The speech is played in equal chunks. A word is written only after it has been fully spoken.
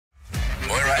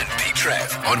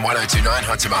Trev on 1029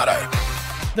 Hot Tomato.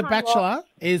 The Bachelor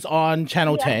is on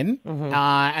Channel 10,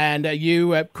 and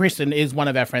you, Kristen, is one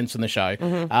of our friends from the show.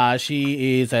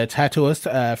 She is a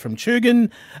tattooist from Chugan.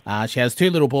 She has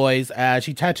 2 little boys.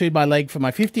 She tattooed my leg for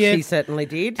my 50th. She certainly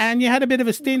did. And you had a bit of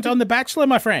a stint on The Bachelor,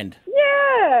 my friend.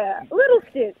 Yeah, little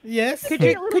stint. Yes. Could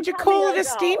you call it a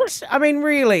stint? I mean,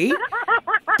 really?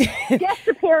 Guest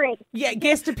appearance. Yeah,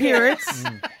 guest appearance.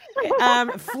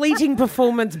 Fleeting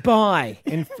performance by.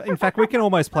 In fact, we can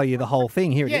almost play you the whole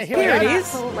thing. Here it is. Here it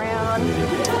is. All around.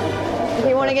 If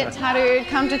you want to get tattooed,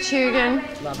 come to Chugan.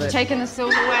 Love it. Taking the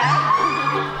silverware.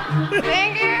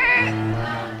 Thank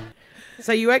you.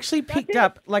 So you actually picked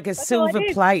up like a all I silver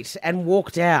did. plate and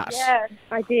walked out. Yeah,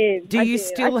 I did. Do I you did.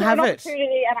 still I saw have an it?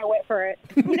 opportunity and I went for it.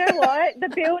 You know what?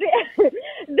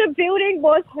 The building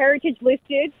was heritage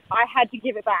listed. I had to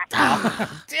give it back.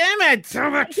 Damn it.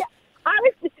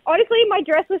 Honestly, my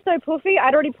dress was so puffy.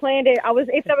 I'd already planned it.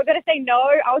 If they were going to say no,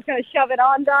 I was going to shove it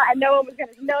under, and no one was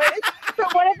going to notice.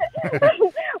 But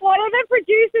one of the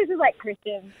producers was like,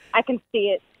 "Kristen, I can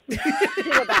see it. Give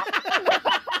it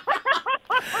back."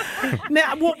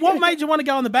 Now, what made you want to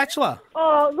go on The Bachelor?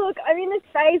 Oh, look, I'm in this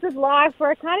phase of life where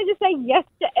I kind of just say yes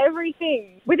to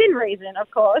everything, within reason,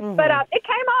 of course. But it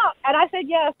came up, and I said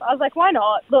yes. I was like, why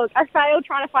not? Look, I failed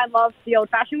trying to find love the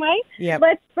old-fashioned way. Yep.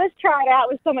 Let's try it out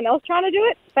with someone else trying to do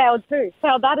it. Failed too.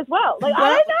 Failed that as well. Like, I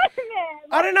don't know, man.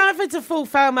 I don't know if it's a full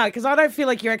fail, mate, because I don't feel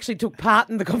like you actually took part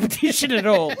in the competition at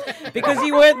all because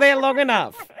you weren't there long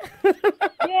enough.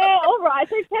 Yeah, all right.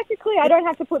 So technically, I don't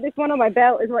have to put this one on my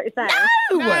belt, is what you're saying.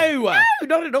 No.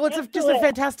 Not at all. It's just a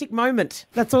fantastic moment.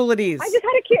 That's all it is. I just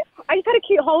had a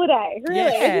cute holiday, really.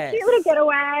 Yes. It was a cute little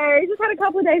getaway. Just had a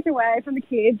couple of days away from the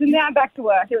kids, and now I'm back to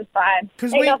work. It was fine.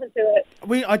 Ain't nothing to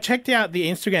it. I checked out the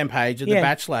Instagram page of The Yeah.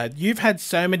 Bachelor. You've had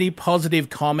so many positive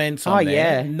comments on there.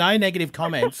 yeah. No negative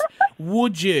comments.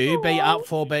 Would you be up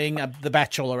for being the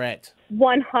Bachelorette?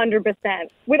 100%,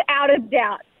 without a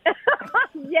doubt.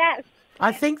 Yes.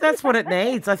 I think that's what it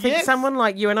needs. I think Yes. someone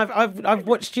like you, and I've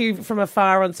watched you from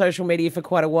afar on social media for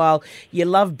quite a while. You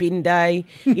love bin day.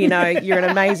 You know, you're an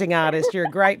amazing artist. You're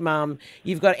a great mum.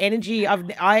 You've got energy.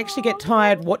 I actually get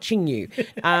tired watching you.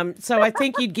 So I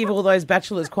think you'd give all those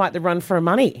bachelors quite the run for a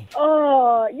money.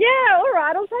 Oh, yeah, all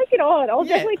right. I'll take it on. I'll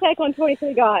definitely take on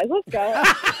 23 guys. Let's go.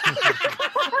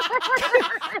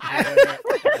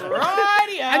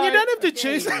 Rightio. And you don't have to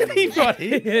choose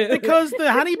anybody because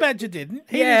the honey badger didn't.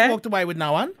 He Yeah. just walked away with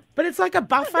no one. But it's like a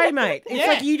buffet, mate. It's Yeah.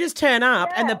 like you just turn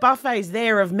up and the buffet's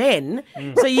there of men,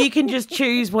 so you can just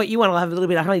choose what you want. I'll have a little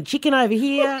bit of honey chicken over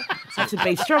here, some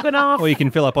beef stroganoff. Or you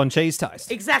can fill up on cheese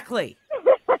toast. Exactly.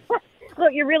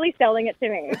 Look, you're really selling it to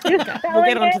me. Just We'll get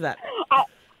selling onto it. that.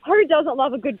 Who doesn't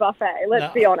love a good buffet?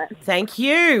 Let's be honest. Thank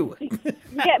you. You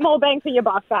get more bang for your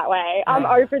buck that way. I'm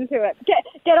open to it.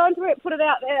 Get onto it. Put it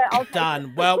out there. I'll take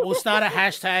Done. Well, we'll start a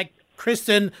hashtag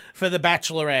Kristen for the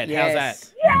Bachelorette. How's that?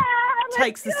 Yes. Yeah,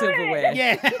 Takes the let's do it. silverware.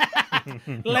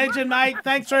 Yeah. Legend, mate.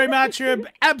 Thanks very much. You're an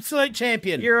absolute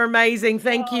champion. You're amazing.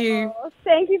 Thank you. Oh,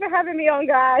 thank you for having me on,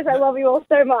 guys. I love you all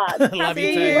so much. Love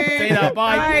you too. See you. Bye.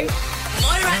 Bye.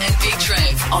 Moyra and Big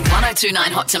Trev on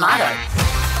 1029 Hot Tomato.